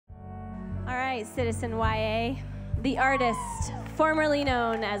All right, Citizen YA, the artist formerly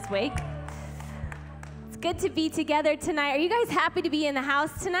known as Wake. It's good to be together tonight. Are you guys happy to be in the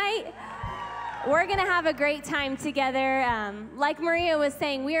house tonight? We're going to have a great time together. Like Maria was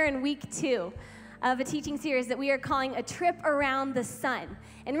saying, we are in week 2 of a teaching series that we are calling A Trip Around the Sun.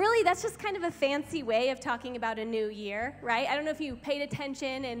 And really, that's just kind of a fancy way of talking about a new year, right? I don't know if you paid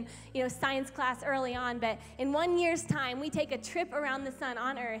attention in science class early on, but in 1 year's time, we take a trip around the sun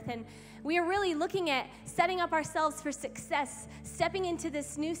on Earth, and we are really looking at setting up ourselves for success, stepping into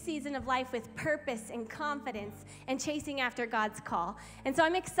this new season of life with purpose and confidence and chasing after God's call. And so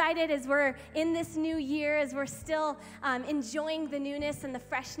I'm excited as we're in this new year, as we're still enjoying the newness and the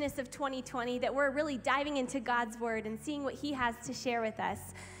freshness of 2020, that we're really diving into God's word and seeing what he has to share with us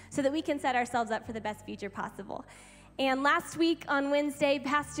so that we can set ourselves up for the best future possible. And last week on Wednesday,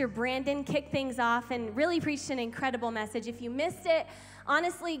 Pastor Brandon kicked things off and really preached an incredible message. If you missed it,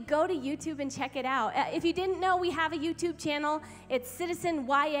 honestly, go to YouTube and check it out. If you didn't know, we have a YouTube channel. It's Citizen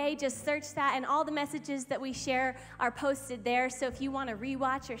YA. Just search that, and all the messages that we share are posted there. So if you want to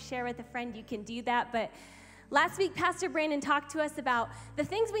rewatch or share with a friend, you can do that. But last week, Pastor Brandon talked to us about the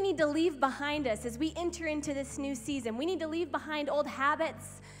things we need to leave behind us as we enter into this new season. We need to leave behind old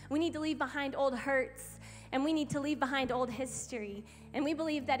habits. We need to leave behind old hurts. And we need to leave behind old history. And we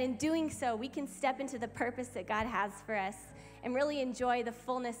believe that in doing so, we can step into the purpose that God has for us and really enjoy the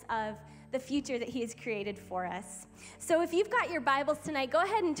fullness of the future that he has created for us. So if you've got your Bibles tonight, go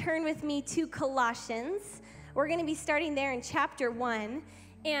ahead and turn with me to Colossians. We're going to be starting there in chapter 1.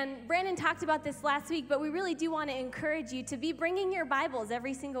 And Brandon talked about this last week, but we really do want to encourage you to be bringing your Bibles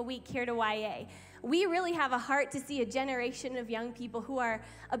every single week here to YA. We really have a heart to see a generation of young people who are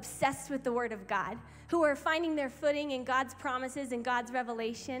obsessed with the Word of God, who are finding their footing in God's promises and God's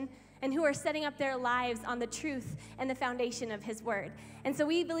revelation, and who are setting up their lives on the truth and the foundation of his word. And so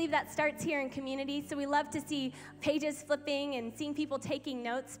we believe that starts here in community, so we love to see pages flipping and seeing people taking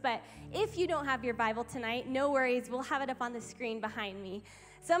notes. But if you don't have your Bible tonight, no worries, we'll have it up on the screen behind me.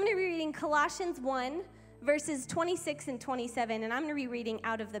 So I'm going to be reading Colossians 1, verses 26 and 27, and I'm going to be reading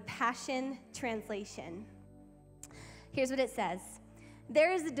out of the Passion Translation. Here's what it says.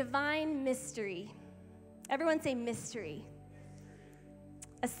 There is a divine mystery. Everyone say mystery.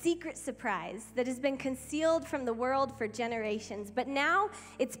 A secret surprise that has been concealed from the world for generations, but now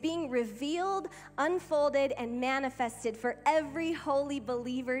it's being revealed, unfolded, and manifested for every holy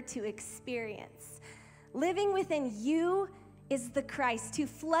believer to experience. Living within you is the Christ who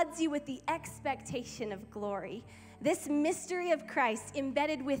floods you with the expectation of glory. This mystery of Christ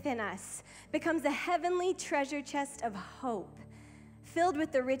embedded within us becomes a heavenly treasure chest of hope, filled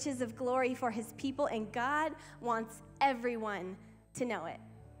with the riches of glory for his people, and God wants everyone to know it.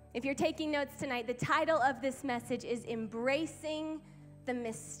 If you're taking notes tonight, the title of this message is Embracing the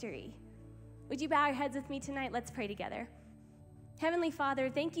Mystery. Would you bow your heads with me tonight? Let's pray together. Heavenly Father,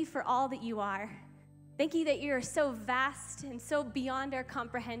 thank you for all that you are. Thank you that you are so vast and so beyond our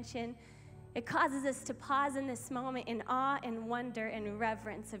comprehension. It causes us to pause in this moment in awe and wonder and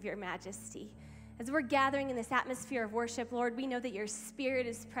reverence of your majesty. As we're gathering in this atmosphere of worship, Lord, we know that your Spirit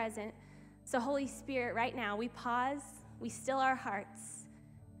is present. So Holy Spirit, right now, we pause, we still our hearts,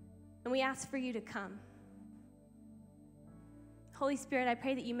 and we ask for you to come. Holy Spirit, I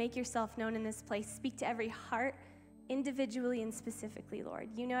pray that you make yourself known in this place. Speak to every heart individually and specifically, Lord.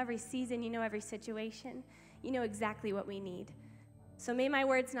 You know every season, you know every situation. You know exactly what we need. So may my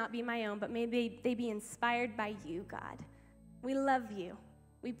words not be my own, but may they be inspired by you, God. We love you.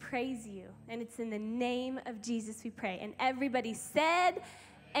 We praise you. And it's in the name of Jesus we pray. And everybody said,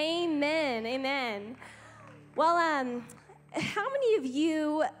 amen, amen. Well, how many of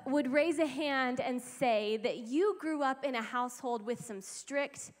you would raise a hand and say that you grew up in a household with some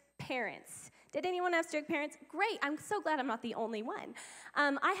strict parents? Did anyone have strict parents? Great, I'm so glad I'm not the only one.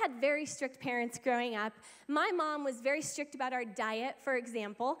 I had very strict parents growing up. My mom was very strict about our diet, for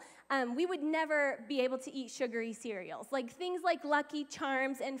example. We would never be able to eat sugary cereals. Like things like Lucky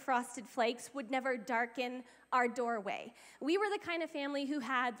Charms and Frosted Flakes would never darken our doorway. We were the kind of family who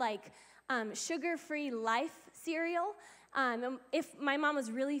had like sugar-free Life cereal. If my mom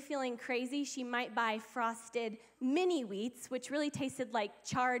was really feeling crazy, she might buy Frosted Mini Wheats, which really tasted like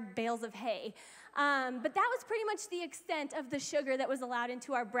charred bales of hay. But that was pretty much the extent of the sugar that was allowed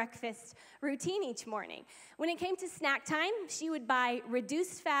into our breakfast routine each morning. When it came to snack time, she would buy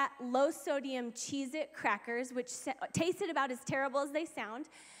reduced-fat, low-sodium Cheez-It crackers, which tasted about as terrible as they sound.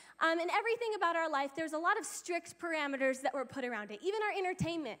 And everything about our life, there's a lot of strict parameters that were put around it, even our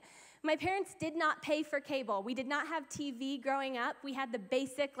entertainment. My parents did not pay for cable. We did not have TV growing up. We had the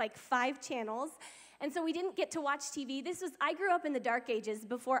basic, 5 channels. And so we didn't get to watch TV. I grew up in the dark ages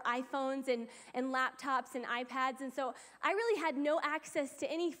before iPhones and laptops and iPads. And so I really had no access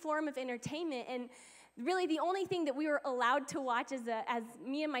to any form of entertainment. And really the only thing that we were allowed to watch as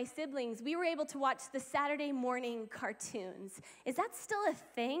me and my siblings, we were able to watch the Saturday morning cartoons. Is that still a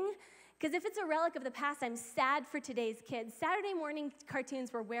thing? Because if it's a relic of the past, I'm sad for today's kids. Saturday morning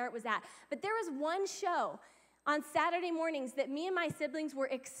cartoons were where it was at. But there was one show on Saturday mornings that me and my siblings were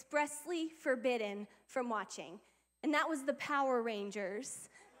expressly forbidden from watching. And that was the Power Rangers.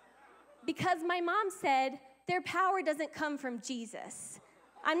 Because my mom said their power doesn't come from Jesus.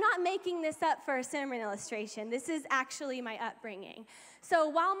 I'm not making this up for a sermon illustration. This is actually my upbringing. So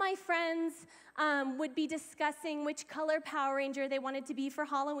while my friends would be discussing which color Power Ranger they wanted to be for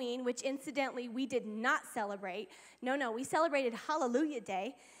Halloween, which incidentally we did not celebrate. No, we celebrated Hallelujah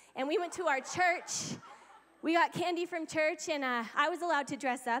Day. And we went to our church. We got candy from church, and I was allowed to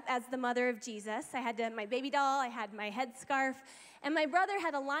dress up as the mother of Jesus. I had my baby doll, I had my headscarf, and my brother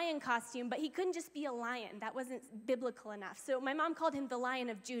had a lion costume, but he couldn't just be a lion. That wasn't biblical enough. So my mom called him the Lion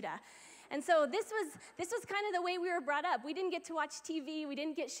of Judah. And so this was kind of the way we were brought up. We didn't get to watch TV, we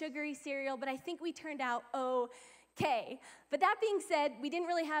didn't get sugary cereal, but I think we turned out okay. But that being said, we didn't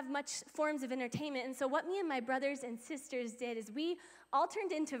really have much forms of entertainment, and so what me and my brothers and sisters did is we all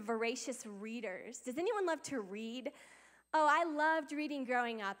turned into voracious readers. Does anyone love to read? Oh, I loved reading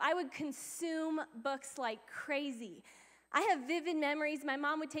growing up. I would consume books like crazy. I have vivid memories. My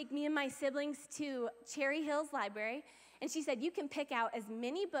mom would take me and my siblings to Cherry Hills Library, and she said, you can pick out as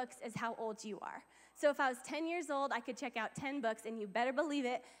many books as how old you are. So if I was 10 years old, I could check out 10 books, and you better believe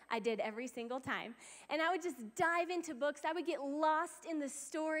it, I did every single time. And I would just dive into books. I would get lost in the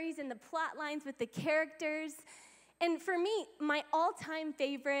stories and the plot lines with the characters. And for me, my all-time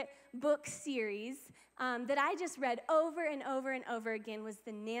favorite book series that I just read over and over and over again was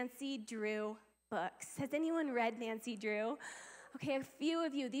the Nancy Drew books. Has anyone read Nancy Drew? Okay, a few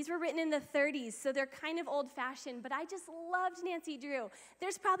of you. These were written in the 30s, so they're kind of old-fashioned, but I just loved Nancy Drew.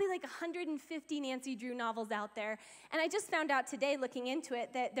 There's probably like 150 Nancy Drew novels out there, and I just found out today, looking into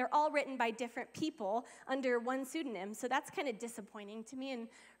it, that they're all written by different people under one pseudonym, so that's kind of disappointing to me and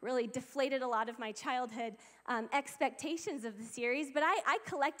really deflated a lot of my childhood expectations of the series, but I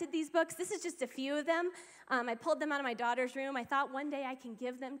collected these books. This is just a few of them. I pulled them out of my daughter's room. I thought one day I can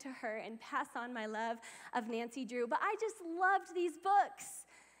give them to her and pass on my love of Nancy Drew, but I just loved these books.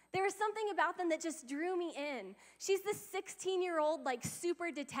 There was something about them that just drew me in. She's this 16-year-old, like,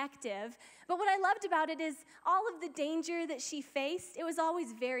 super detective, but what I loved about it is all of the danger that she faced, it was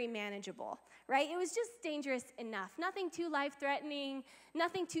always very manageable, right? It was just dangerous enough. Nothing too life-threatening,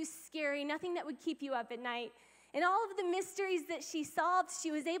 nothing too scary, nothing that would keep you up at night. And all of the mysteries that she solved,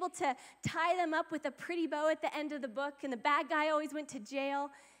 she was able to tie them up with a pretty bow at the end of the book, and the bad guy always went to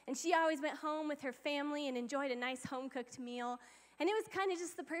jail, and she always went home with her family and enjoyed a nice home-cooked meal. And it was kind of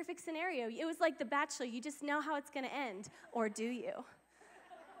just the perfect scenario. It was like The Bachelor. You just know how it's going to end, or do you?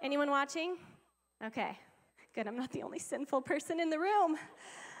 Anyone watching? Okay, good. I'm not the only sinful person in the room.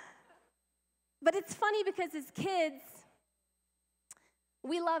 But it's funny because as kids,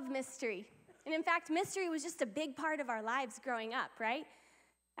 we love mystery. And in fact, mystery was just a big part of our lives growing up, right?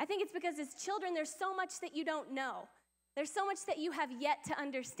 I think it's because as children, there's so much that you don't know. There's so much that you have yet to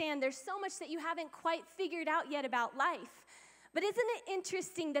understand. There's so much that you haven't quite figured out yet about life. But isn't it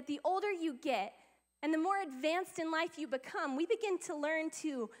interesting that the older you get and the more advanced in life you become, we begin to learn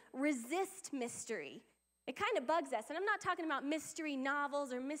to resist mystery. It kind of bugs us. And I'm not talking about mystery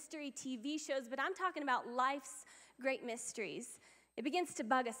novels or mystery TV shows, but I'm talking about life's great mysteries. It begins to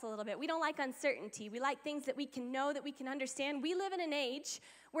bug us a little bit. We don't like uncertainty. We like things that we can know, that we can understand. We live in an age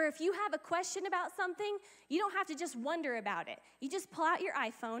where if you have a question about something, you don't have to just wonder about it. You just pull out your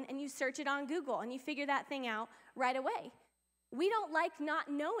iPhone and you search it on Google and you figure that thing out right away. We don't like not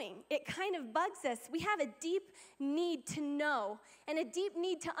knowing. It kind of bugs us. We have a deep need to know and a deep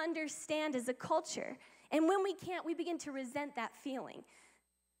need to understand as a culture. And when we can't, we begin to resent that feeling.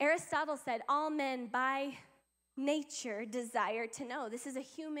 Aristotle said, all men by nature desire to know. This is a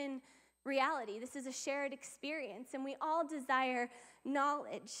human reality. This is a shared experience, and we all desire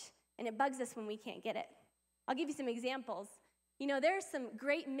knowledge, and it bugs us when we can't get it. I'll give you some examples. You know, there are some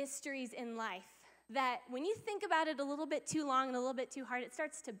great mysteries in life that when you think about it a little bit too long and a little bit too hard, it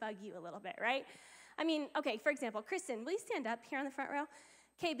starts to bug you a little bit, right? I mean, okay, for example, Kristen, will you stand up here on the front row?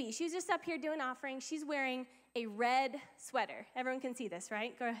 KB, she's just up here doing offering. She's wearing a red sweater. Everyone can see this,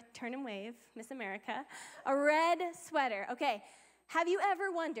 right? Go ahead, turn and wave, Miss America. A red sweater. Okay, have you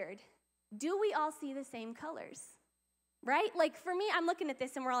ever wondered, do we all see the same colors? Right? Like for me, I'm looking at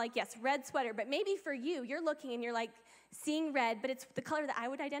this and we're all like, yes, red sweater. But maybe for you, you're looking and you're like, seeing red, but it's the color that I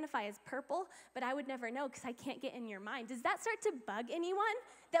would identify as purple, but I would never know because I can't get in your mind. Does that start to bug anyone?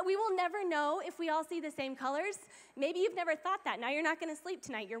 That we will never know if we all see the same colors? Maybe you've never thought that. Now you're not going to sleep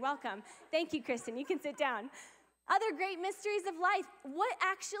tonight. You're welcome. Thank you, Kristen. You can sit down. Other great mysteries of life. What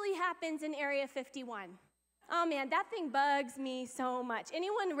actually happens in Area 51? Oh man, that thing bugs me so much.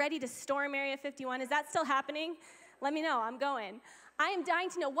 Anyone ready to storm Area 51? Is that still happening? Let me know, I'm going. I am dying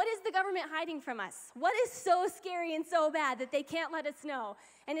to know, what is the government hiding from us? What is so scary and so bad that they can't let us know?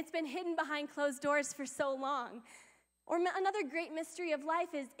 And it's been hidden behind closed doors for so long. Or another great mystery of life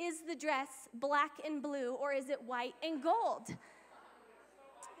is the dress black and blue, or is it white and gold?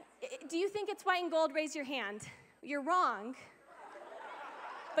 Do you think it's white and gold? Raise your hand. You're wrong,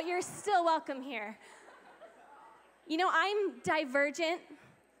 but you're still welcome here. You know, I'm divergent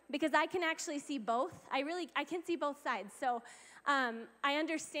because I can actually see both. I can see both sides. So I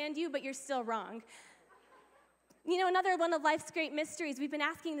understand you, but you're still wrong. You know, another one of life's great mysteries, we've been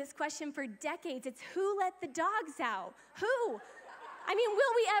asking this question for decades. It's who let the dogs out? Who? I mean,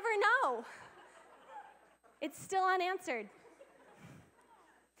 will we ever know? It's still unanswered.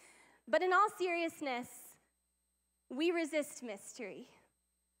 But in all seriousness, we resist mystery.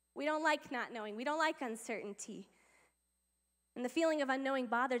 We don't like not knowing. We don't like uncertainty. And the feeling of unknowing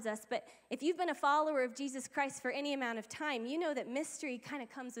bothers us. But if you've been a follower of Jesus Christ for any amount of time, you know that mystery kind of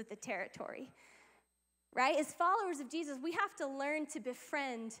comes with the territory, right? As followers of Jesus, we have to learn to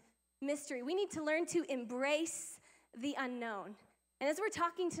befriend mystery. We need to learn to embrace the unknown. And as we're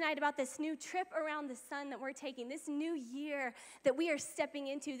talking tonight about this new trip around the sun that we're taking, this new year that we are stepping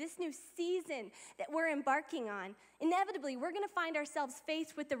into, this new season that we're embarking on, inevitably we're going to find ourselves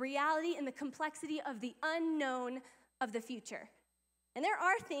faced with the reality and the complexity of the unknown of the future. And there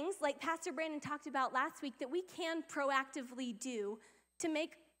are things, like Pastor Brandon talked about last week, that we can proactively do to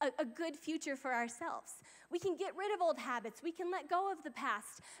make a good future for ourselves. We can get rid of old habits. We can let go of the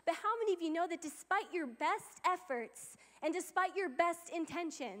past. But how many of you know that despite your best efforts and despite your best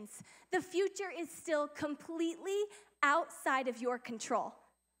intentions, the future is still completely outside of your control?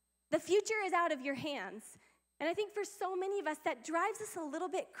 The future is out of your hands. And I think for so many of us, that drives us a little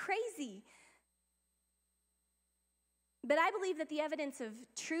bit crazy. But I believe that the evidence of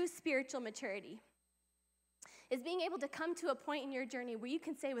true spiritual maturity is being able to come to a point in your journey where you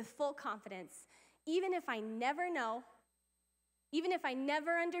can say with full confidence, even if I never know, even if I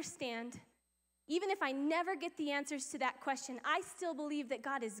never understand, even if I never get the answers to that question, I still believe that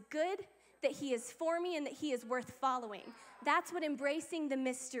God is good, that He is for me, and that He is worth following. That's what embracing the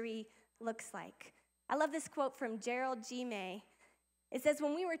mystery looks like. I love this quote from Gerald G. May. It says,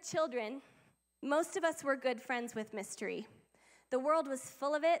 when we were children, most of us were good friends with mystery. The world was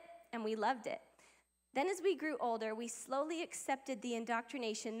full of it, and we loved it. Then as we grew older, we slowly accepted the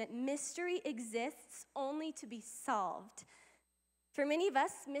indoctrination that mystery exists only to be solved. For many of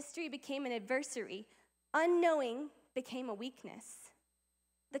us, mystery became an adversary. Unknowing became a weakness.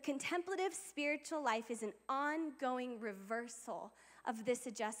 The contemplative spiritual life is an ongoing reversal of this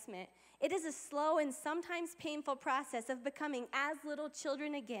adjustment. It is a slow and sometimes painful process of becoming as little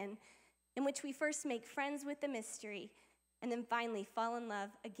children again, in which we first make friends with the mystery and then finally fall in love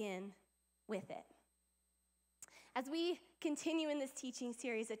again with it. As we continue in this teaching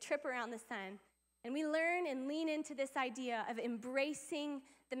series, A Trip Around the Sun, and we learn and lean into this idea of embracing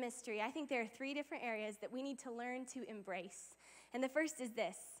the mystery, I think there are 3 different areas that we need to learn to embrace. And the first is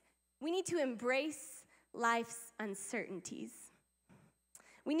this: we need to embrace life's uncertainties.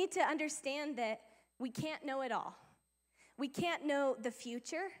 We need to understand that we can't know it all. We can't know the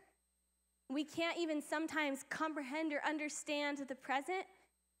future. We can't even sometimes comprehend or understand the present.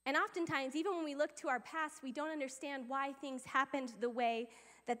 And oftentimes, even when we look to our past, we don't understand why things happened the way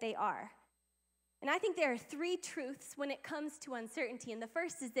that they are. And I think there are 3 truths when it comes to uncertainty. And the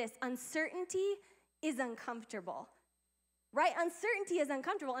first is this: uncertainty is uncomfortable. Right? Uncertainty is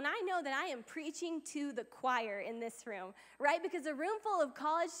uncomfortable. And I know that I am preaching to the choir in this room, right? Because a room full of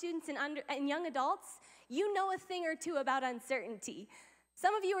college students and young adults, you know a thing or two about uncertainty.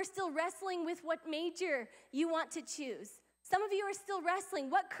 Some of you are still wrestling with what major you want to choose. Some of you are still wrestling,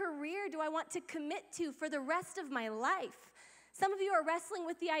 what career do I want to commit to for the rest of my life? Some of you are wrestling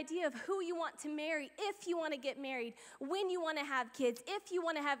with the idea of who you want to marry, if you want to get married, when you want to have kids, if you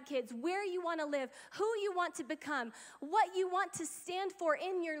want to have kids, where you want to live, who you want to become, what you want to stand for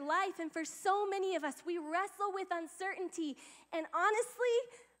in your life. And for so many of us, we wrestle with uncertainty. And honestly,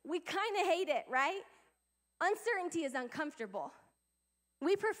 we kind of hate it, right? Uncertainty is uncomfortable.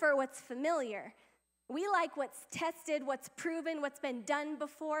 We prefer what's familiar. We like what's tested, what's proven, what's been done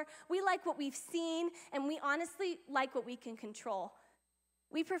before. We like what we've seen, and we honestly like what we can control.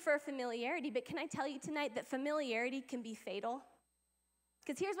 We prefer familiarity, but can I tell you tonight that familiarity can be fatal?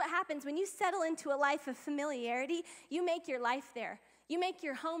 Because here's what happens. When you settle into a life of familiarity, you make your life there. You make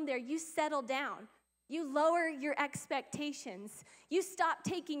your home there. You settle down. You lower your expectations. You stop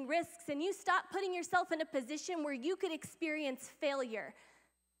taking risks, and you stop putting yourself in a position where you could experience failure.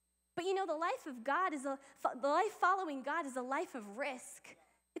 But you know, the life following God is a life of risk.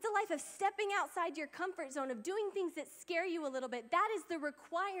 It's a life of stepping outside your comfort zone, of doing things that scare you a little bit. That is the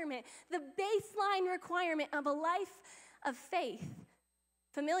requirement, the baseline requirement of a life of faith.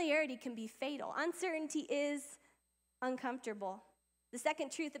 Familiarity can be fatal. Uncertainty is uncomfortable. The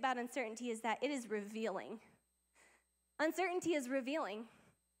second truth about uncertainty is that it is revealing. Uncertainty is revealing.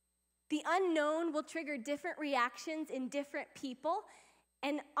 The unknown will trigger different reactions in different people,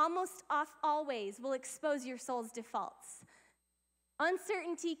 and almost always will expose your soul's defaults.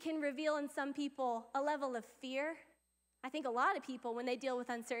 Uncertainty can reveal in some people a level of fear. I think a lot of people, when they deal with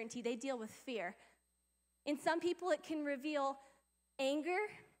uncertainty, they deal with fear. In some people, it can reveal anger.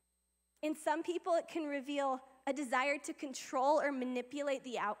 In some people, it can reveal a desire to control or manipulate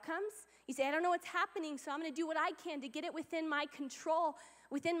the outcomes. You say, I don't know what's happening, so I'm going to do what I can to get it within my control,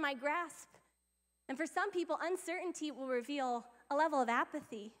 within my grasp. And for some people, uncertainty will reveal a level of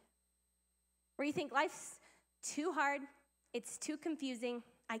apathy, where you think life's too hard, it's too confusing,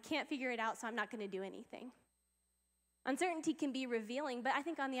 I can't figure it out, so I'm not going to do anything. Uncertainty can be revealing, but I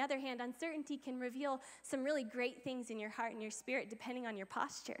think on the other hand, uncertainty can reveal some really great things in your heart and your spirit, depending on your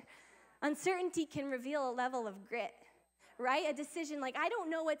posture. Uncertainty can reveal a level of grit, right? A decision like, I don't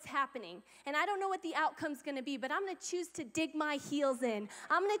know what's happening, and I don't know what the outcome's going to be, but I'm going to choose to dig my heels in.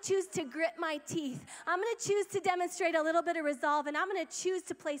 I'm going to choose to grit my teeth. I'm going to choose to demonstrate a little bit of resolve, and I'm going to choose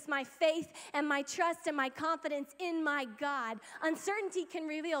to place my faith and my trust and my confidence in my God. Uncertainty can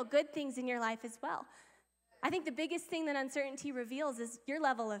reveal good things in your life as well. I think the biggest thing that uncertainty reveals is your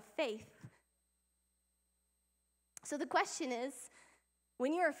level of faith. So the question is,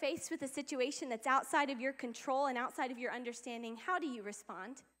 when you are faced with a situation that's outside of your control and outside of your understanding, how do you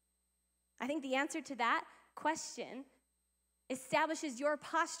respond? I think the answer to that question establishes your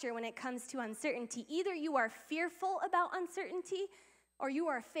posture when it comes to uncertainty. Either you are fearful about uncertainty or you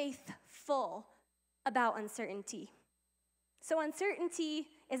are faithful about uncertainty. So uncertainty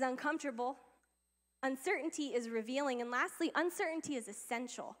is uncomfortable. Uncertainty is revealing. And lastly, uncertainty is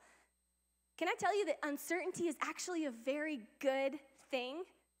essential. Can I tell you that uncertainty is actually a very good thing?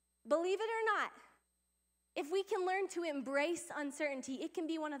 Believe it or not, if we can learn to embrace uncertainty, it can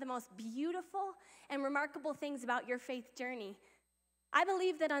be one of the most beautiful and remarkable things about your faith journey. I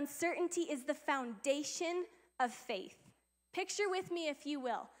believe that uncertainty is the foundation of faith. Picture with me, if you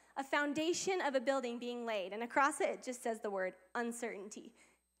will, a foundation of a building being laid, and across it just says the word uncertainty.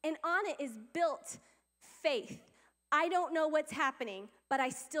 And on it is built faith. I don't know what's happening, but I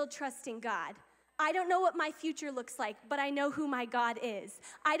still trust in God. I don't know what my future looks like, but I know who my God is.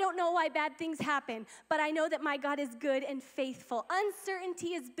 I don't know why bad things happen, but I know that my God is good and faithful. Uncertainty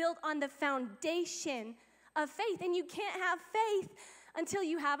is built on the foundation of faith, and you can't have faith until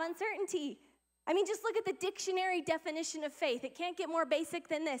you have uncertainty. I mean, just look at the dictionary definition of faith. It can't get more basic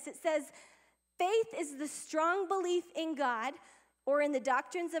than this. It says, faith is the strong belief in God or in the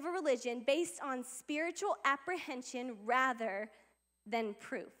doctrines of a religion based on spiritual apprehension rather than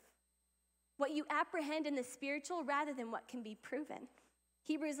proof. What you apprehend in the spiritual rather than what can be proven.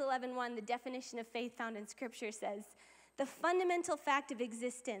 Hebrews 11:1, the definition of faith found in Scripture says, the fundamental fact of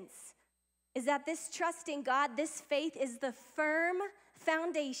existence is that this trust in God, this faith is the firm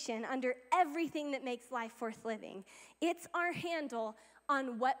foundation under everything that makes life worth living. It's our handle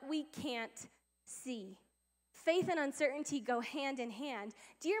on what we can't see. Faith and uncertainty go hand in hand.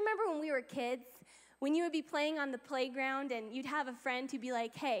 Do you remember when we were kids, when you would be playing on the playground and you'd have a friend who'd be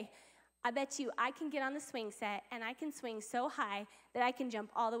like, hey, I bet you I can get on the swing set and I can swing so high that I can jump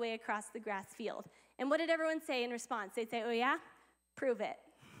all the way across the grass field. And what did everyone say in response? They'd say, oh yeah? Prove it.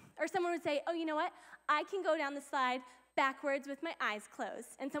 Or someone would say, oh, you know what? I can go down the slide backwards with my eyes closed.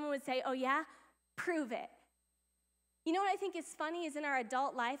 And someone would say, oh yeah? Prove it. You know what I think is funny is in our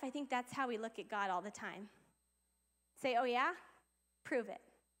adult life, I think that's how we look at God all the time. Say, oh yeah? Prove it.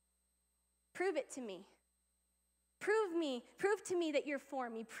 Prove it to me. Prove to me that you're for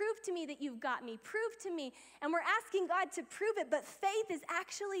me. Prove to me that you've got me. Prove to me. And we're asking God to prove it, but faith is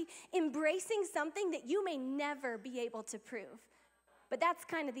actually embracing something that you may never be able to prove. But that's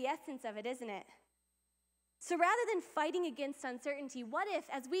kind of the essence of it, isn't it? So rather than fighting against uncertainty, what if,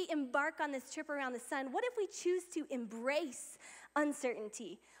 as we embark on this trip around the sun, what if we choose to embrace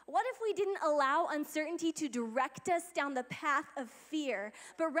uncertainty? What if we didn't allow uncertainty to direct us down the path of fear,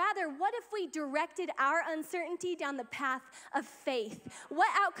 but rather, what if we directed our uncertainty down the path of faith? What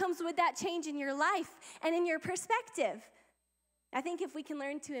outcomes would that change in your life and in your perspective? I think if we can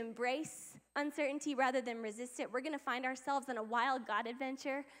learn to embrace uncertainty rather than resist it, we're going to find ourselves on a wild God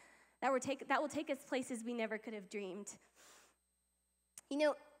adventure that will take us places we never could have dreamed. You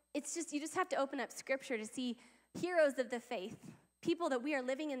know, you just have to open up Scripture to see heroes of the faith, people that we are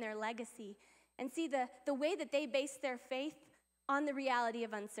living in their legacy, and see the way that they base their faith on the reality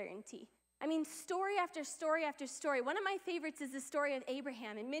of uncertainty. I mean, story after story after story. One of my favorites is the story of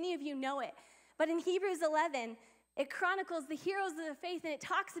Abraham, and many of you know it. But in Hebrews 11, it chronicles the heroes of the faith, and it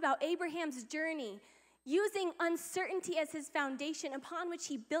talks about Abraham's journey, using uncertainty as his foundation upon which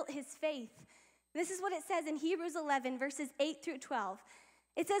he built his faith. This is what it says in Hebrews 11, verses 8 through 12.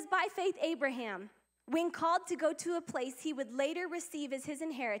 It says, "By faith Abraham, when called to go to a place he would later receive as his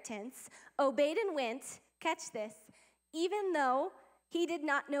inheritance, obeyed and went," catch this, "even though he did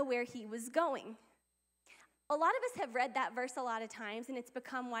not know where he was going." A lot of us have read that verse a lot of times, and it's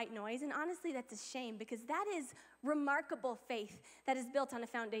become white noise, and honestly, that's a shame, because that is remarkable faith that is built on a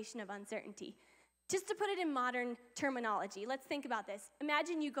foundation of uncertainty. Just to put it in modern terminology, let's think about this.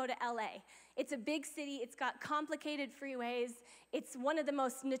 Imagine you go to LA. It's a big city. It's got complicated freeways. It's one of the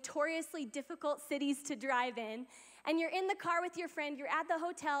most notoriously difficult cities to drive in. And you're in the car with your friend. You're at the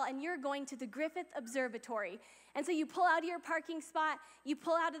hotel, and you're going to the Griffith Observatory. And so you pull out of your parking spot, you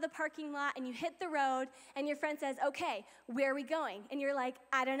pull out of the parking lot, and you hit the road, and your friend says, "Okay, where are we going?" And you're like,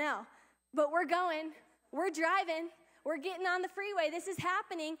 "I don't know, but we're going. We're driving. We're getting on the freeway. This is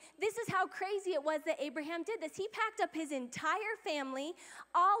happening." This is how crazy it was that Abraham did this. He packed up his entire family,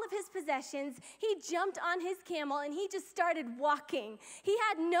 all of his possessions. He jumped on his camel, and he just started walking. He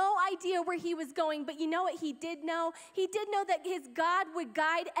had no idea where he was going, but you know what he did know? He did know that his God would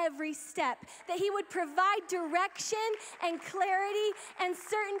guide every step, that he would provide direction and clarity and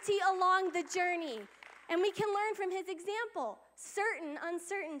certainty along the journey. And we can learn from his example, certain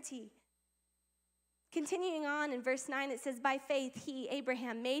uncertainty. Continuing on in verse 9, it says, "By faith he,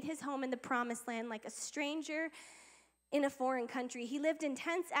 Abraham, made his home in the promised land like a stranger in a foreign country. He lived in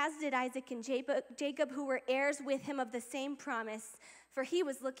tents, as did Isaac and Jacob, who were heirs with him of the same promise, for he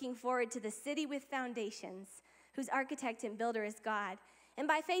was looking forward to the city with foundations, whose architect and builder is God. And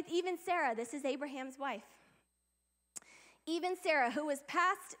by faith even Sarah," this is Abraham's wife, "even Sarah, who was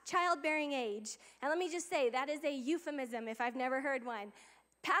past childbearing age," and let me just say, that is a euphemism if I've never heard one.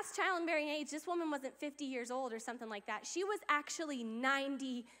 Past childbearing age, this woman wasn't 50 years old or something like that. She was actually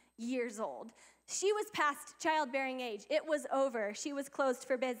 90 years old. She was past childbearing age. It was over. She was closed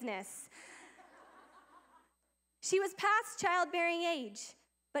for business. She was past childbearing age,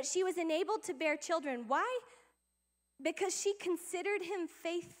 but she was enabled to bear children. Why? Because she considered him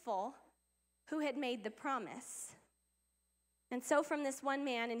faithful who had made the promise. And so from this one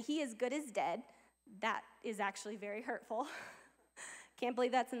man, and he is good as dead, that is actually very hurtful. Can't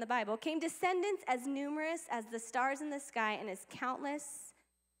believe that's in the Bible, came descendants as numerous as the stars in the sky and as countless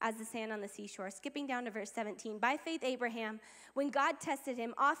as the sand on the seashore. Skipping down to verse 17. "By faith Abraham, when God tested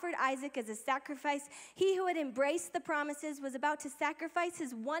him, offered Isaac as a sacrifice. He who had embraced the promises was about to sacrifice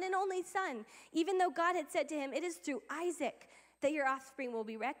his one and only son, even though God had said to him, 'It is through Isaac that your offspring will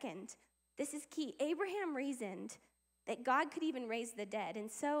be reckoned.'" This is key. Abraham reasoned that God could even raise the dead,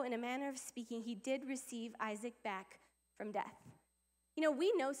 and so, in a manner of speaking, he did receive Isaac back from death. You know,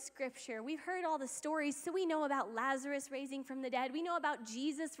 we know Scripture. We've heard all the stories, so we know about Lazarus raising from the dead. We know about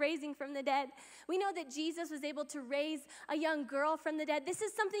Jesus raising from the dead. We know that Jesus was able to raise a young girl from the dead. This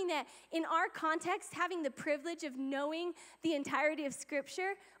is something that, in our context, having the privilege of knowing the entirety of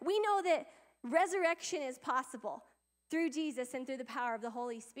Scripture, we know that resurrection is possible through Jesus and through the power of the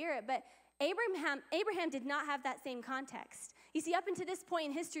Holy Spirit. But Abraham did not have that same context. You see, up until this point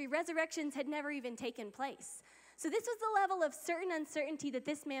in history, resurrections had never even taken place. So this was the level of certain uncertainty that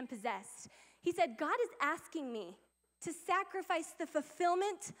this man possessed. He said, "God is asking me to sacrifice the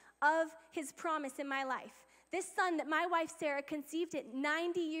fulfillment of his promise in my life. This son that my wife Sarah conceived at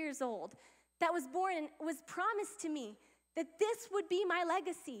 90 years old, that was born and was promised to me, that this would be my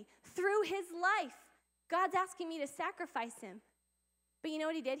legacy through his life. God's asking me to sacrifice him." But you know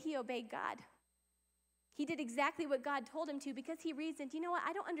what he did? He obeyed God. He did exactly what God told him to, because he reasoned, you know what,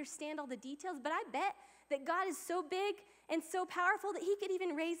 I don't understand all the details, but I bet that God is so big and so powerful that he could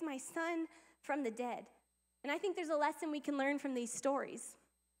even raise my son from the dead. And I think there's a lesson we can learn from these stories.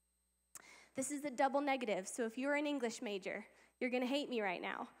 This is a double negative, so if you're an English major, you're going to hate me right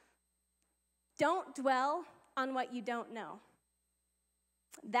now. Don't dwell on what you don't know.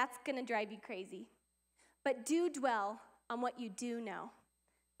 That's going to drive you crazy. But do dwell on what you do know,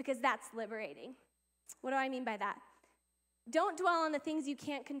 because that's liberating. What do I mean by that? Don't dwell on the things you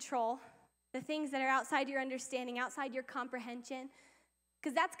can't control, the things that are outside your understanding, outside your comprehension,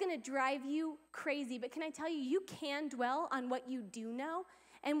 because that's going to drive you crazy. But can I tell you, you can dwell on what you do know,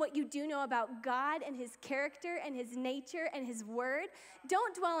 and what you do know about God and his character and his nature and his word.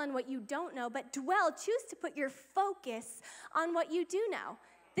 Don't dwell on what you don't know, but choose to put your focus on what you do know.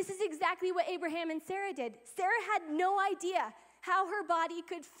 This is exactly what Abraham and Sarah did. Sarah had no idea how her body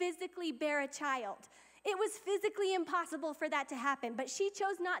could physically bear a child. It was physically impossible for that to happen, but she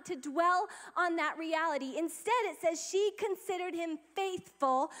chose not to dwell on that reality. Instead, it says she considered him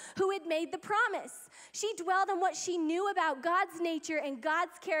faithful who had made the promise. She dwelled on what she knew about God's nature and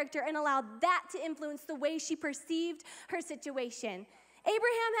God's character and allowed that to influence the way she perceived her situation.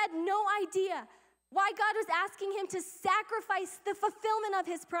 Abraham had no idea why God was asking him to sacrifice the fulfillment of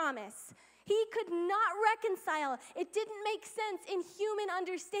his promise. He could not reconcile. It didn't make sense in human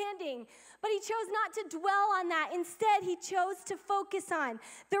understanding, but he chose not to dwell on that. Instead, he chose to focus on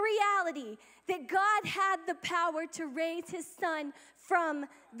the reality that God had the power to raise his son from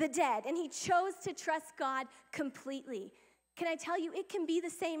the dead, and he chose to trust God completely. Can I tell you, it can be the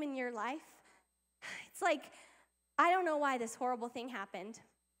same in your life. It's like, I don't know why this horrible thing happened.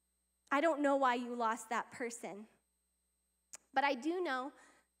 I don't know why you lost that person. But I do know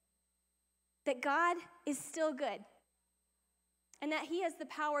that God is still good and that he has the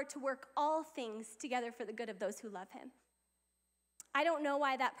power to work all things together for the good of those who love him. I don't know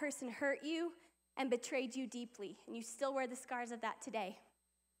why that person hurt you and betrayed you deeply, and you still wear the scars of that today.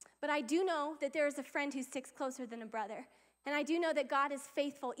 But I do know that there is a friend who sticks closer than a brother, and I do know that God is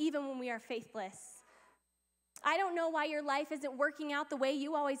faithful even when we are faithless. I don't know why your life isn't working out the way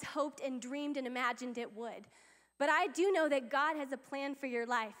you always hoped and dreamed and imagined it would, but I do know that God has a plan for your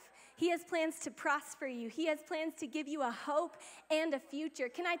life. He has plans to prosper you. He has plans to give you a hope and a future.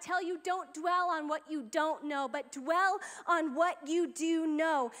 Can I tell you, don't dwell on what you don't know, but dwell on what you do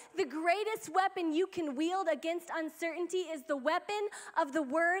know. The greatest weapon you can wield against uncertainty is the weapon of the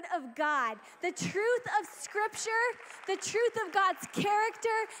Word of God. The truth of Scripture, the truth of God's character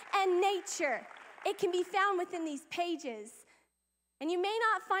and nature. It can be found within these pages. And you may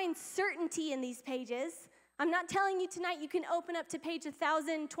not find certainty in these pages. I'm not telling you tonight you can open up to page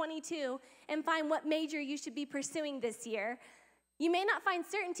 1022 and find what major you should be pursuing this year. You may not find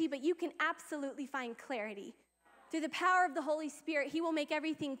certainty, but you can absolutely find clarity. Through the power of the Holy Spirit, he will make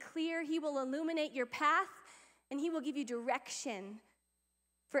everything clear. He will illuminate your path, and he will give you direction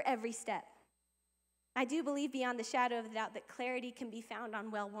for every step. I do believe beyond the shadow of a doubt that clarity can be found on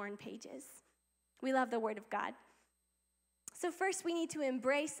well-worn pages. We love the Word of God. So first, we need to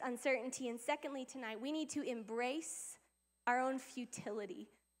embrace uncertainty, and secondly, tonight, we need to embrace our own futility.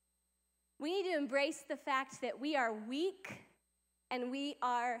 We need to embrace the fact that we are weak and we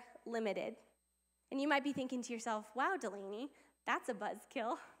are limited. And you might be thinking to yourself, wow, Delaney, that's a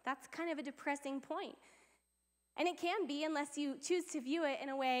buzzkill. That's kind of a depressing point. And it can be unless you choose to view it in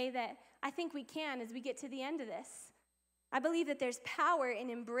a way that I think we can as we get to the end of this. I believe that there's power in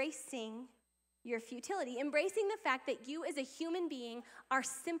embracing your futility, embracing the fact that you as a human being are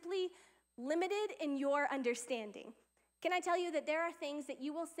simply limited in your understanding. Can I tell you that there are things that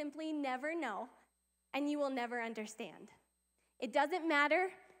you will simply never know and you will never understand? It doesn't matter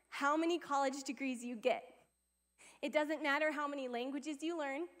how many college degrees you get. It doesn't matter how many languages you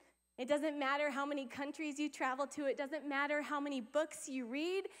learn. It doesn't matter how many countries you travel to. It doesn't matter how many books you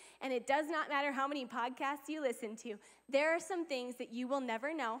read. And it does not matter how many podcasts you listen to. There are some things that you will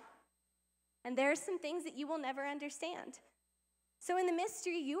never know. And there are some things that you will never understand. So in the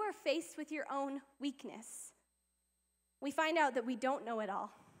mystery, you are faced with your own weakness. We find out that we don't know it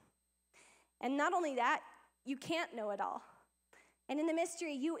all. And not only that, you can't know it all. And in the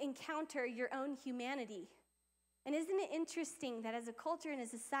mystery, you encounter your own humanity. And isn't it interesting that as a culture and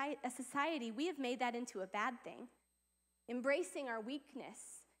as a society, we have made that into a bad thing? Embracing our weakness,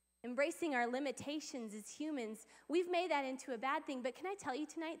 embracing our limitations as humans, we've made that into a bad thing. But can I tell you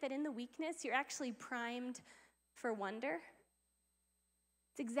tonight that in the weakness, you're actually primed for wonder?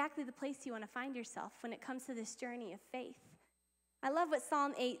 It's exactly the place you want to find yourself when it comes to this journey of faith. I love what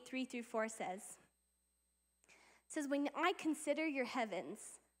Psalm 8, 3-4 says. It says, when I consider your heavens,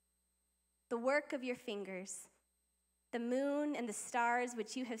 the work of your fingers, the moon and the stars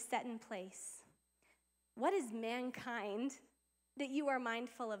which you have set in place, what is mankind that you are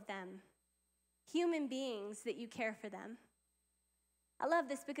mindful of them? Human beings that you care for them. I love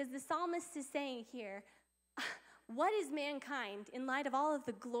this because the psalmist is saying here, what is mankind in light of all of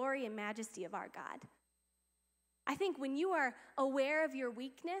the glory and majesty of our God? I think when you are aware of your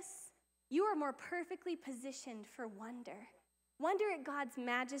weakness, you are more perfectly positioned for wonder. Wonder at God's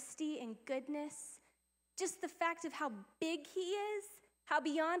majesty and goodness, just the fact of how big he is, how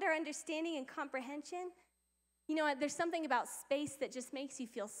beyond our understanding and comprehension. You know, there's something about space that just makes you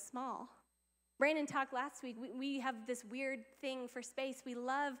feel small. Brandon talked last week, we have this weird thing for space. We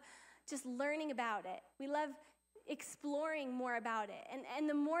love just learning about it. We love exploring more about it. And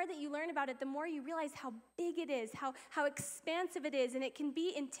the more that you learn about it, the more you realize how big it is, how expansive it is. And it can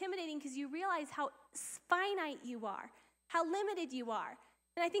be intimidating because you realize how finite you are, how limited you are.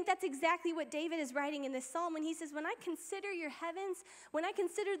 And I think that's exactly what David is writing in this psalm when he says, when I consider your heavens, when I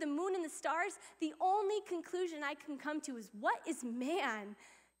consider the moon and the stars, the only conclusion I can come to is, what is man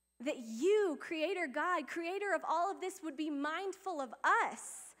that you, Creator God, Creator of all of this, would be mindful of us?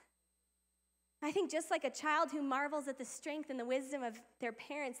 I think just like a child who marvels at the strength and the wisdom of their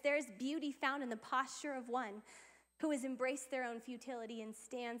parents, there is beauty found in the posture of one who has embraced their own futility and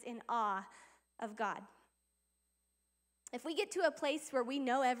stands in awe of God. If we get to a place where we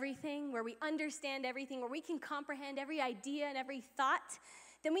know everything, where we understand everything, where we can comprehend every idea and every thought,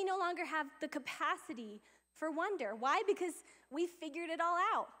 then we no longer have the capacity for wonder. Why? Because we figured it all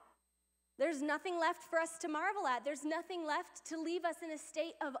out. There's nothing left for us to marvel at. There's nothing left to leave us in a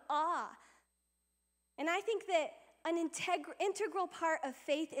state of awe. And I think that an integral part of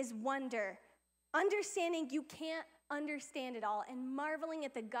faith is wonder, understanding you can't understand it all, and marveling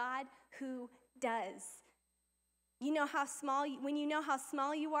at the God who does. You know how small, when you know how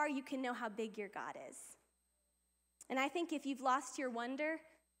small you are, you can know how big your God is. And I think if you've lost your wonder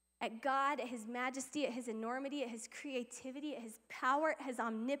at God, at his majesty, at his enormity, at his creativity, at his power, at his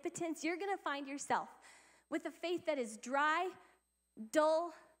omnipotence, you're going to find yourself with a faith that is dry,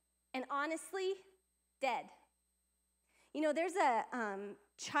 dull, and honestly, dead. You know, there's a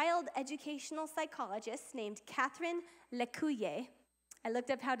child educational psychologist named Catherine Lecuyer. I looked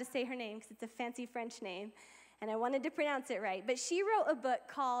up how to say her name because it's a fancy French name, and I wanted to pronounce it right. But she wrote a book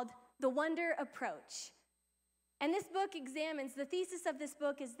called The Wonder Approach. And this book examines, the thesis of this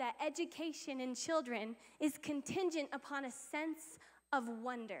book is that education in children is contingent upon a sense of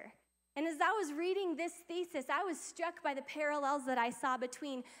wonder. And as I was reading this thesis, I was struck by the parallels that I saw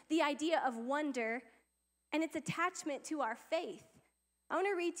between the idea of wonder and its attachment to our faith. I want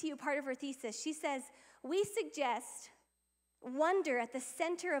to read to you part of her thesis. She says, we suggest wonder at the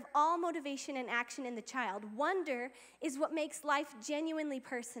center of all motivation and action in the child. Wonder is what makes life genuinely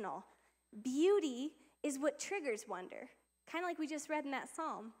personal. Beauty is what triggers wonder. Kind of like we just read in that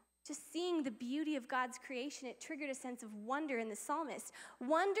psalm. Just seeing the beauty of God's creation, it triggered a sense of wonder in the psalmist.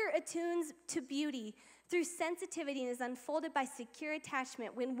 Wonder attunes to beauty through sensitivity and is unfolded by secure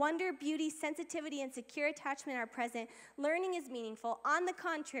attachment. When wonder, beauty, sensitivity, and secure attachment are present, learning is meaningful. On the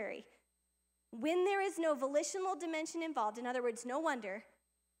contrary, when there is no volitional dimension involved, in other words, no wonder,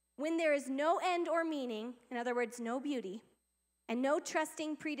 when there is no end or meaning, in other words, no beauty, and no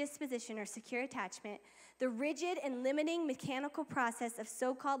trusting predisposition or secure attachment, the rigid and limiting mechanical process of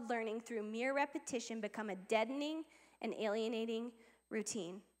so-called learning through mere repetition become a deadening and alienating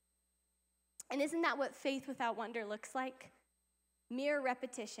routine. And isn't that what faith without wonder looks like? Mere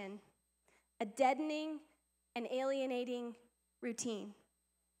repetition, a deadening and alienating routine.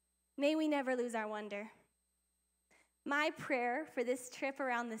 May we never lose our wonder. My prayer for this trip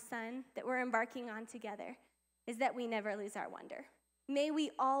around the sun that we're embarking on together is that we never lose our wonder. May we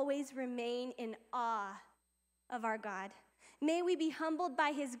always remain in awe of our God. May we be humbled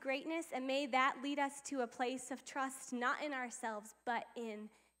by his greatness, and may that lead us to a place of trust, not in ourselves, but in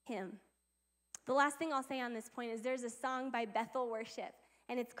him. The last thing I'll say on this point is there's a song by Bethel Worship,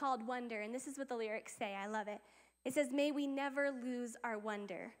 and it's called Wonder, and this is what the lyrics say. I love it. It says, may we never lose our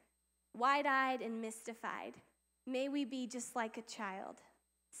wonder. Wide-eyed and mystified, may we be just like a child,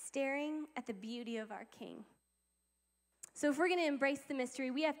 staring at the beauty of our King. So if we're going to embrace the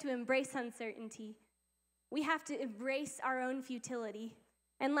mystery, we have to embrace uncertainty. We have to embrace our own futility.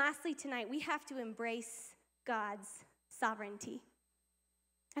 And lastly tonight, we have to embrace God's sovereignty.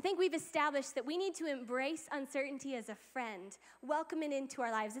 I think we've established that we need to embrace uncertainty as a friend, welcome it into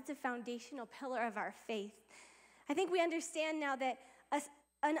our lives. It's a foundational pillar of our faith. I think we understand now that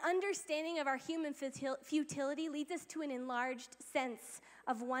an understanding of our human futility leads us to an enlarged sense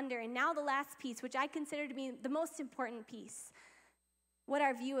of wonder. And now the last piece, which I consider to be the most important piece, what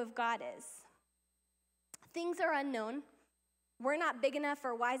our view of God is. Things are unknown. We're not big enough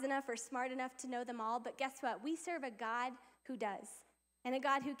or wise enough or smart enough to know them all, but guess what? We serve a God who does, and a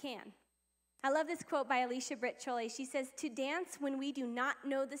God who can. I love this quote by Alicia Britt Chole. She says, to dance when we do not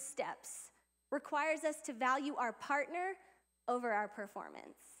know the steps requires us to value our partner over our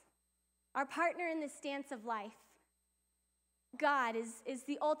performance. Our partner in this dance of life. God is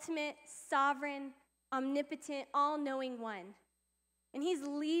the ultimate, sovereign, omnipotent, all-knowing one. And he's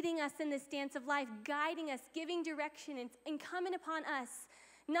leading us in this dance of life, guiding us, giving direction, and incumbent upon us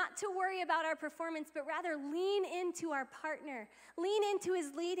not to worry about our performance, but rather lean into our partner, lean into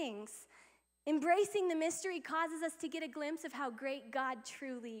his leadings. Embracing the mystery causes us to get a glimpse of how great God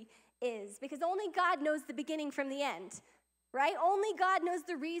truly is, because only God knows the beginning from the end, right? Only God knows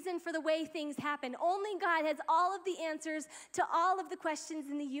the reason for the way things happen. Only God has all of the answers to all of the questions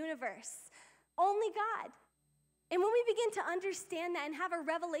in the universe. Only God. And when we begin to understand that and have a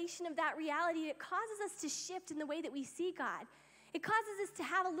revelation of that reality, it causes us to shift in the way that we see God. It causes us to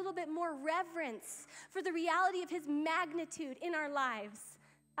have a little bit more reverence for the reality of his magnitude in our lives.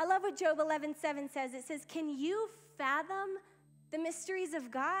 I love what Job 11:7 says. It says, can you fathom the mysteries of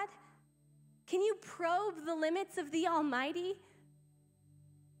God? Can you probe the limits of the Almighty?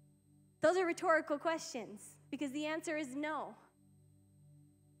 Those are rhetorical questions because the answer is no.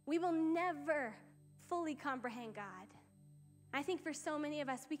 We will never fully comprehend God. I think for so many of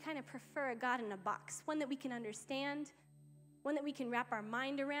us, we kind of prefer a God in a box, one that we can understand, one that we can wrap our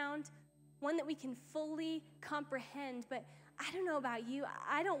mind around, one that we can fully comprehend. But I don't know about you.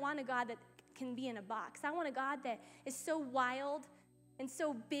 I don't want a God that can be in a box. I want a God that is so wild and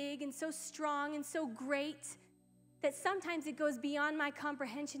so big and so strong and so great that sometimes it goes beyond my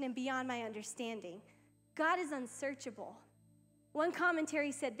comprehension and beyond my understanding. God is unsearchable. One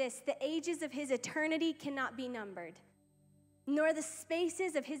commentary said this: the ages of his eternity cannot be numbered, nor the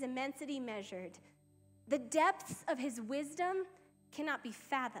spaces of his immensity measured. The depths of his wisdom cannot be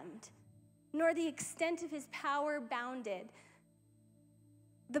fathomed, nor the extent of his power bounded.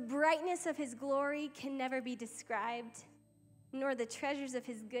 The brightness of his glory can never be described, nor the treasures of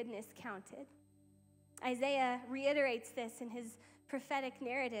his goodness counted. Isaiah reiterates this in his prophetic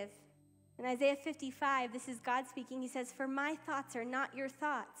narrative. In Isaiah 55, this is God speaking. He says, for my thoughts are not your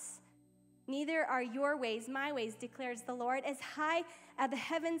thoughts, neither are your ways my ways, declares the Lord. As high as the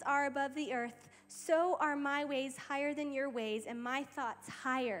heavens are above the earth, so are my ways higher than your ways, and my thoughts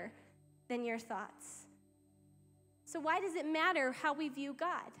higher than your thoughts. So why does it matter how we view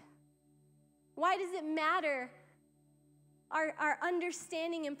God? Why does it matter our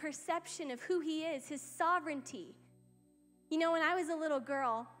understanding and perception of who he is, his sovereignty? You know, when I was a little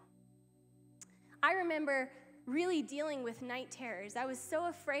girl, I remember really dealing with night terrors. I was so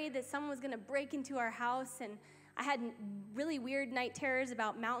afraid that someone was going to break into our house, and I had really weird night terrors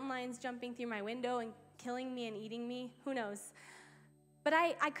about mountain lions jumping through my window and killing me and eating me. Who knows? But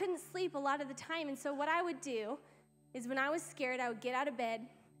I couldn't sleep a lot of the time, and so what I would do is when I was scared, I would get out of bed,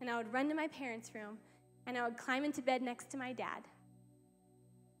 and I would run to my parents' room, and I would climb into bed next to my dad.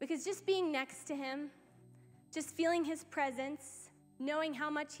 Because just being next to him, just feeling his presence, knowing how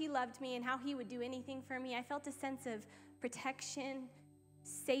much he loved me and how he would do anything for me, I felt a sense of protection,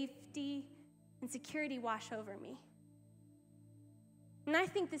 safety, and security wash over me. And I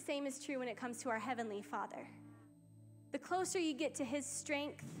think the same is true when it comes to our Heavenly Father. The closer you get to his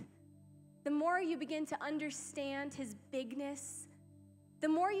strength, the more you begin to understand his bigness, the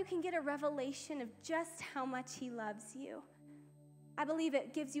more you can get a revelation of just how much he loves you. I believe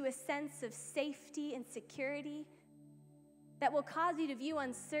it gives you a sense of safety and security that will cause you to view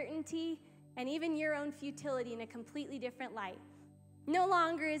uncertainty and even your own futility in a completely different light. No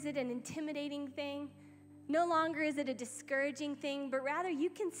longer is it an intimidating thing. No longer is it a discouraging thing, but rather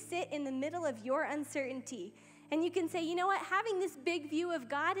you can sit in the middle of your uncertainty and you can say, you know what, having this big view of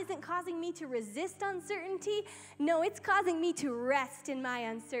God isn't causing me to resist uncertainty. No, it's causing me to rest in my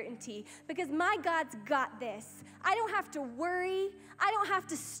uncertainty because my God's got this. I don't have to worry. I don't have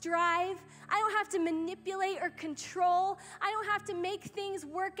to strive. I don't have to manipulate or control. I don't have to make things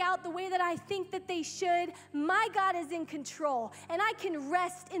work out the way that I think that they should. My God is in control, and I can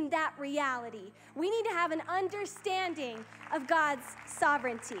rest in that reality. We need to have an understanding of God's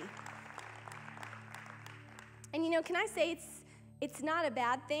sovereignty. And you know, can I say it's not a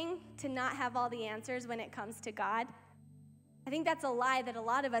bad thing to not have all the answers when it comes to God? I think that's a lie that a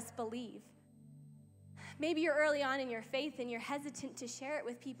lot of us believe. Maybe you're early on in your faith and you're hesitant to share it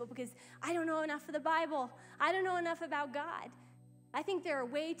with people because I don't know enough of the Bible. I don't know enough about God. I think there are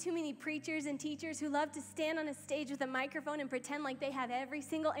way too many preachers and teachers who love to stand on a stage with a microphone and pretend like they have every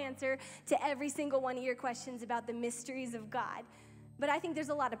single answer to every single one of your questions about the mysteries of God. But I think there's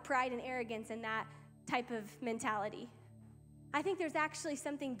a lot of pride and arrogance in that type of mentality. I think there's actually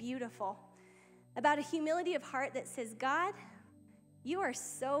something beautiful about a humility of heart that says, God, you are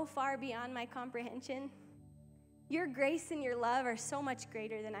so far beyond my comprehension. Your grace and your love are so much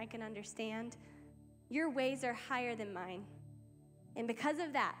greater than I can understand. Your ways are higher than mine. And because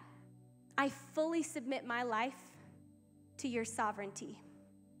of that, I fully submit my life to your sovereignty.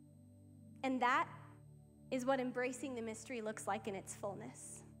 And that is what embracing the mystery looks like in its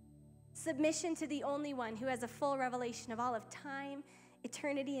fullness. Submission to the only one who has a full revelation of all of time,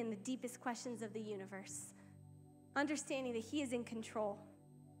 eternity, and the deepest questions of the universe. Understanding that he is in control.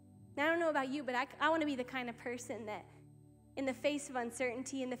 Now, I don't know about you, but I want to be the kind of person that in the face of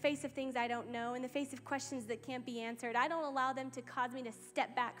uncertainty, in the face of things I don't know, in the face of questions that can't be answered, I don't allow them to cause me to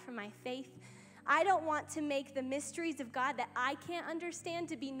step back from my faith. I don't want to make the mysteries of God that I can't understand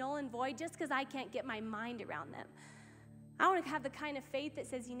to be null and void just because I can't get my mind around them. I want to have the kind of faith that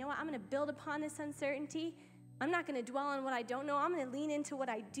says, you know what, I'm going to build upon this uncertainty. I'm not going to dwell on what I don't know. I'm going to lean into what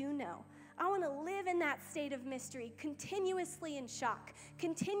I do know. I want to live in that state of mystery, continuously in shock,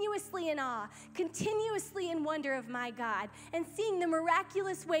 continuously in awe, continuously in wonder of my God, and seeing the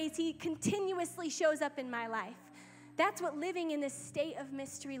miraculous ways he continuously shows up in my life. That's what living in this state of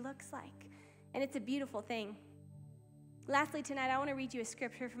mystery looks like, and it's a beautiful thing. Lastly, tonight, I want to read you a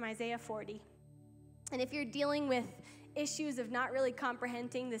scripture from Isaiah 40. And if you're dealing with issues of not really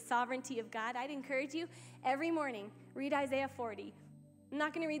comprehending the sovereignty of God, I'd encourage you every morning, read Isaiah 40. I'm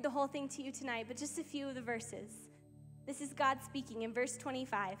not going to read the whole thing to you tonight, but just a few of the verses. This is God speaking in verse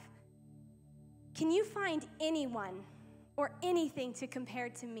 25. Can you find anyone or anything to compare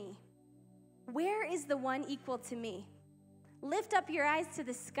to me? Where is the one equal to me? Lift up your eyes to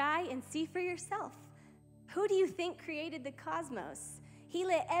the sky and see for yourself. Who do you think created the cosmos? He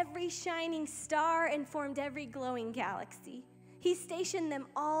lit every shining star and formed every glowing galaxy. He stationed them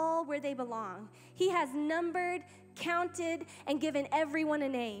all where they belong. He has numbered, counted, and given everyone a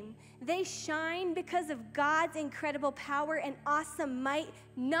name. They shine because of God's incredible power and awesome might.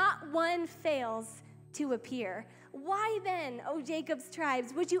 Not one fails to appear. Why then, O Jacob's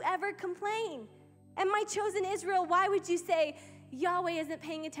tribes, would you ever complain? And my chosen Israel, why would you say, Yahweh isn't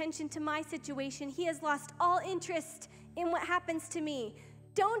paying attention to my situation. He has lost all interest in what happens to me.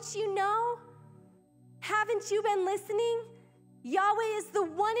 Don't you know? Haven't you been listening? Yahweh is the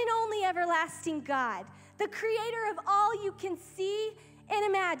one and only everlasting God, the creator of all you can see and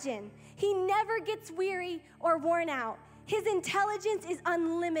imagine. He never gets weary or worn out. His intelligence is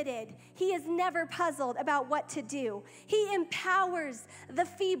unlimited. He is never puzzled about what to do. He empowers the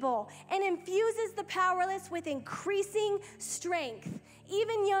feeble and infuses the powerless with increasing strength.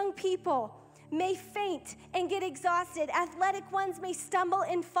 Even young people may faint and get exhausted. Athletic ones may stumble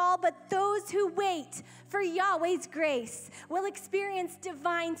and fall, but those who wait for Yahweh's grace will experience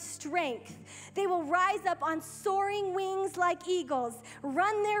divine strength. They will rise up on soaring wings like eagles,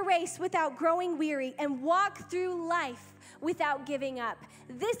 run their race without growing weary, and walk through life without giving up.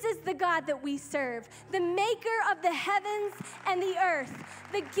 This is the God that we serve, the maker of the heavens and the earth,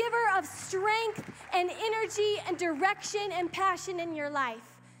 the giver of strength and energy and direction and passion in your life.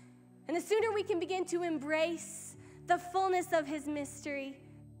 And the sooner we can begin to embrace the fullness of his mystery,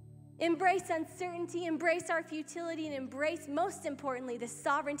 embrace uncertainty, embrace our futility, and embrace, most importantly, the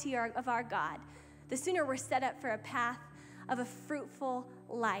sovereignty of our God, the sooner we're set up for a path of a fruitful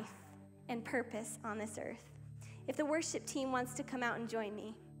life and purpose on this earth. If the worship team wants to come out and join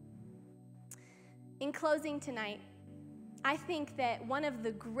me. In closing tonight, I think that one of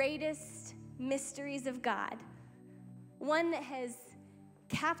the greatest mysteries of God, one that has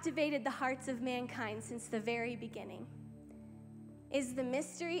captivated the hearts of mankind since the very beginning, is the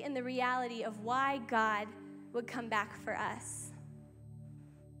mystery and the reality of why God would come back for us.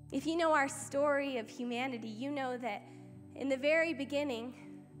 If you know our story of humanity, you know that in the very beginning,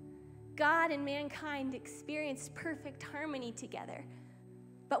 God and mankind experienced perfect harmony together.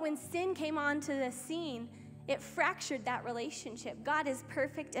 But when sin came onto the scene, it fractured that relationship. God is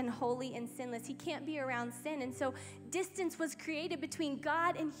perfect and holy and sinless. He can't be around sin. And so distance was created between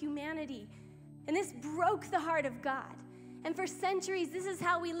God and humanity. And this broke the heart of God. And for centuries, this is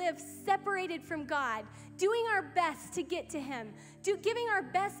how we live, separated from God, doing our best to get to him, giving our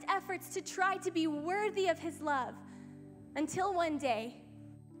best efforts to try to be worthy of his love. Until one day,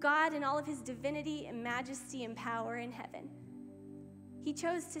 God in all of his divinity and majesty and power in heaven, he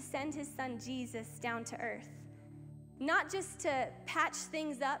chose to send his son Jesus down to earth. Not just to patch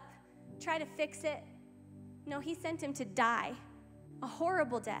things up, try to fix it. No, he sent him to die, a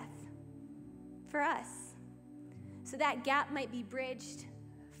horrible death for us, so that gap might be bridged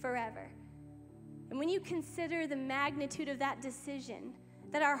forever. And when you consider the magnitude of that decision,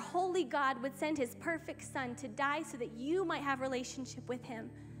 that our holy God would send his perfect son to die so that you might have relationship with him,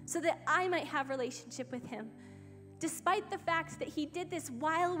 so that I might have relationship with him, despite the fact that he did this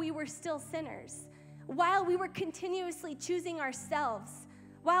while we were still sinners, while we were continuously choosing ourselves,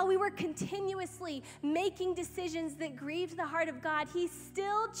 while we were continuously making decisions that grieved the heart of God, he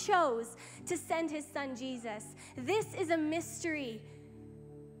still chose to send his son Jesus. This is a mystery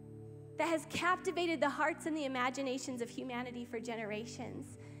that has captivated the hearts and the imaginations of humanity for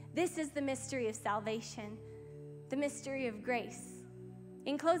generations. This is the mystery of salvation, the mystery of grace.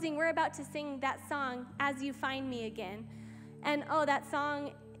 In closing, we're about to sing that song, As You Find Me Again. And oh, that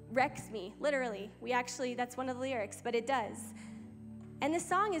song wrecks me, literally. That's one of the lyrics, but it does. And the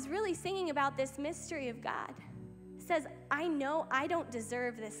song is really singing about this mystery of God. It says, I know I don't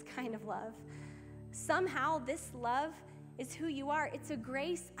deserve this kind of love. Somehow this love is who you are. It's a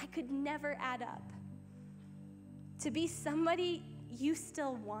grace I could never add up. To be somebody you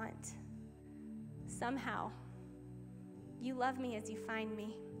still want. Somehow, you love me as you find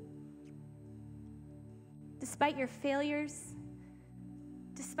me. Despite your failures,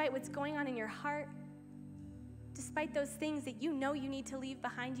 despite what's going on in your heart, despite those things that you know you need to leave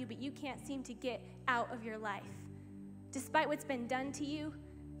behind you, but you can't seem to get out of your life, despite what's been done to you,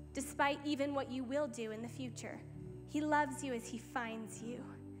 despite even what you will do in the future, he loves you as he finds you.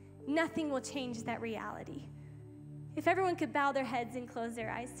 Nothing will change that reality. If everyone could bow their heads and close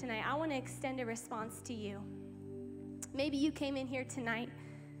their eyes tonight, I want to extend a response to you. Maybe you came in here tonight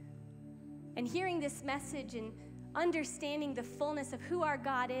and hearing this message and understanding the fullness of who our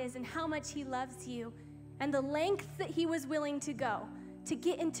God is and how much he loves you and the lengths that he was willing to go to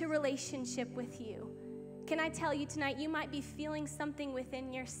get into relationship with you. Can I tell you tonight, you might be feeling something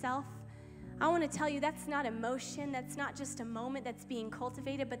within yourself. I want to tell you that's not emotion, that's not just a moment that's being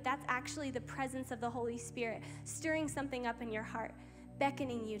cultivated, but that's actually the presence of the Holy Spirit stirring something up in your heart,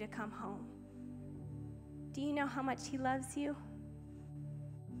 beckoning you to come home. Do you know how much he loves you?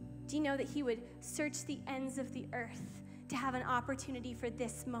 Do you know that he would search the ends of the earth to have an opportunity for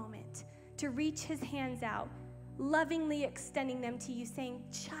this moment, to reach his hands out, lovingly extending them to you, saying,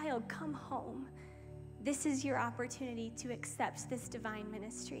 child, come home. This is your opportunity to accept this divine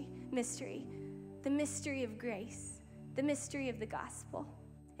mystery, the mystery of grace, the mystery of the gospel.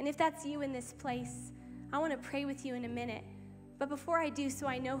 And if that's you in this place, I want to pray with you in a minute. But before I do so,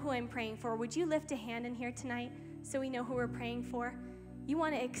 I know who I'm praying for. Would you lift a hand in here tonight so we know who we're praying for? You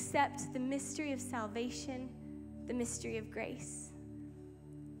want to accept the mystery of salvation, the mystery of grace.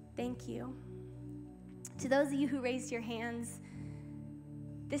 Thank you. To those of you who raised your hands,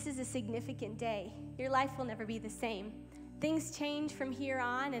 this is a significant day. Your life will never be the same. Things change from here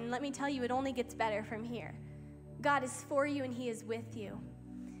on, and let me tell you, it only gets better from here. God is for you, and he is with you.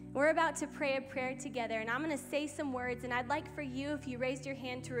 We're about to pray a prayer together, and I'm going to say some words, and I'd like for you, if you raised your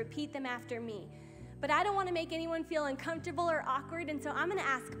hand, to repeat them after me. But I don't want to make anyone feel uncomfortable or awkward, and so I'm going to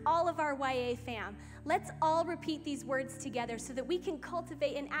ask all of our YA fam, let's all repeat these words together so that we can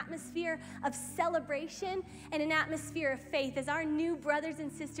cultivate an atmosphere of celebration and an atmosphere of faith as our new brothers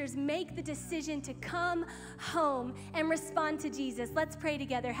and sisters make the decision to come home and respond to Jesus. Let's pray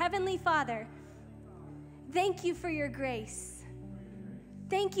together. Heavenly Father, thank you for your grace.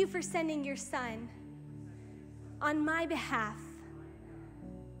 Thank you for sending your son on my behalf.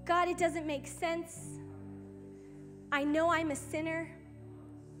 God, it doesn't make sense. I know I'm a sinner,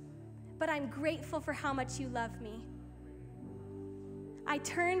 but I'm grateful for how much you love me. I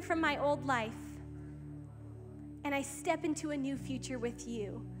turn from my old life, and I step into a new future with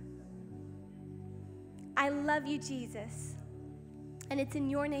you. I love you, Jesus, and it's in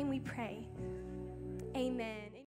your name we pray.